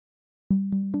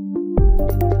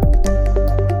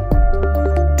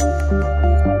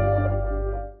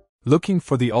Looking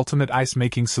for the ultimate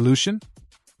ice-making solution?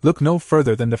 Look no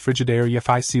further than the Frigidaire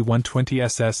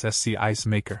EFIC120-SS-SC ice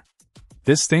maker.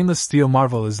 This stainless steel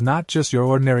marvel is not just your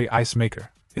ordinary ice maker,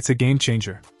 it's a game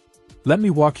changer. Let me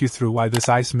walk you through why this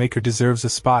ice maker deserves a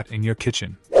spot in your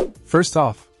kitchen. First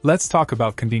off, let's talk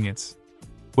about convenience.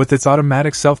 With its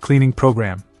automatic self-cleaning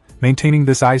program, maintaining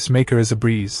this ice maker is a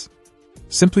breeze.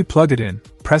 Simply plug it in,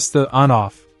 press the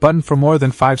on-off button for more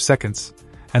than 5 seconds,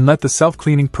 and let the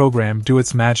self-cleaning program do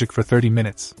its magic for 30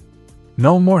 minutes.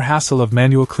 No more hassle of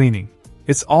manual cleaning,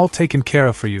 it's all taken care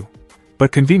of for you.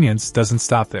 But convenience doesn't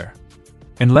stop there.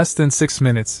 In less than 6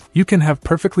 minutes, you can have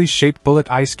perfectly shaped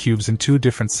bullet ice cubes in 2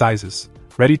 different sizes,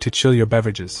 ready to chill your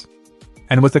beverages.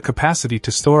 And with a capacity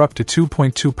to store up to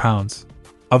 2.2 pounds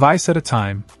of ice at a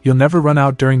time, you'll never run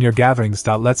out during your gatherings.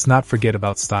 Let's not forget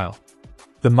about style.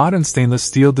 The modern stainless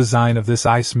steel design of this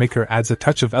ice maker adds a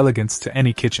touch of elegance to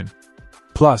any kitchen.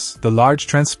 Plus, the large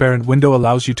transparent window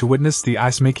allows you to witness the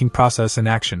ice-making process in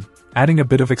action, adding a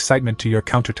bit of excitement to your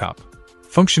countertop.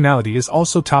 Functionality is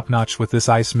also top-notch with this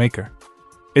ice maker.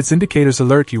 Its indicators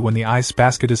alert you when the ice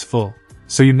basket is full,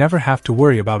 so you never have to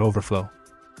worry about overflow.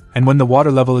 And when the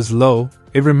water level is low,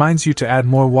 it reminds you to add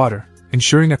more water,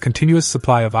 ensuring a continuous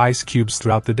supply of ice cubes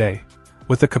throughout the day.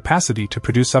 With a capacity to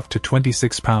produce up to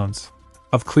 26 pounds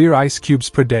of clear ice cubes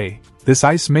per day, this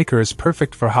ice maker is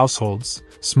perfect for households,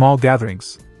 small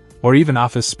gatherings, or even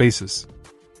office spaces.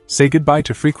 Say goodbye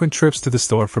to frequent trips to the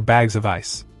store for bags of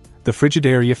ice. The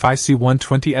Frigidaire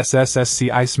EFIC120-SS-SC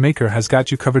ice maker has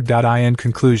got you covered. In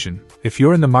conclusion, if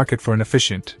you're in the market for an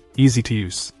efficient,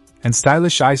 easy-to-use, and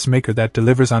stylish ice maker that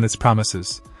delivers on its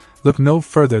promises, look no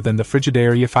further than the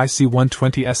Frigidaire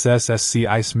EFIC120-SS-SC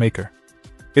ice maker.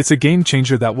 It's a game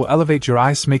changer that will elevate your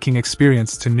ice-making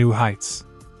experience to new heights.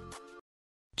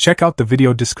 Check out the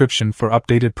video description for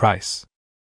updated price.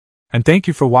 And thank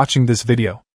you for watching this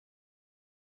video.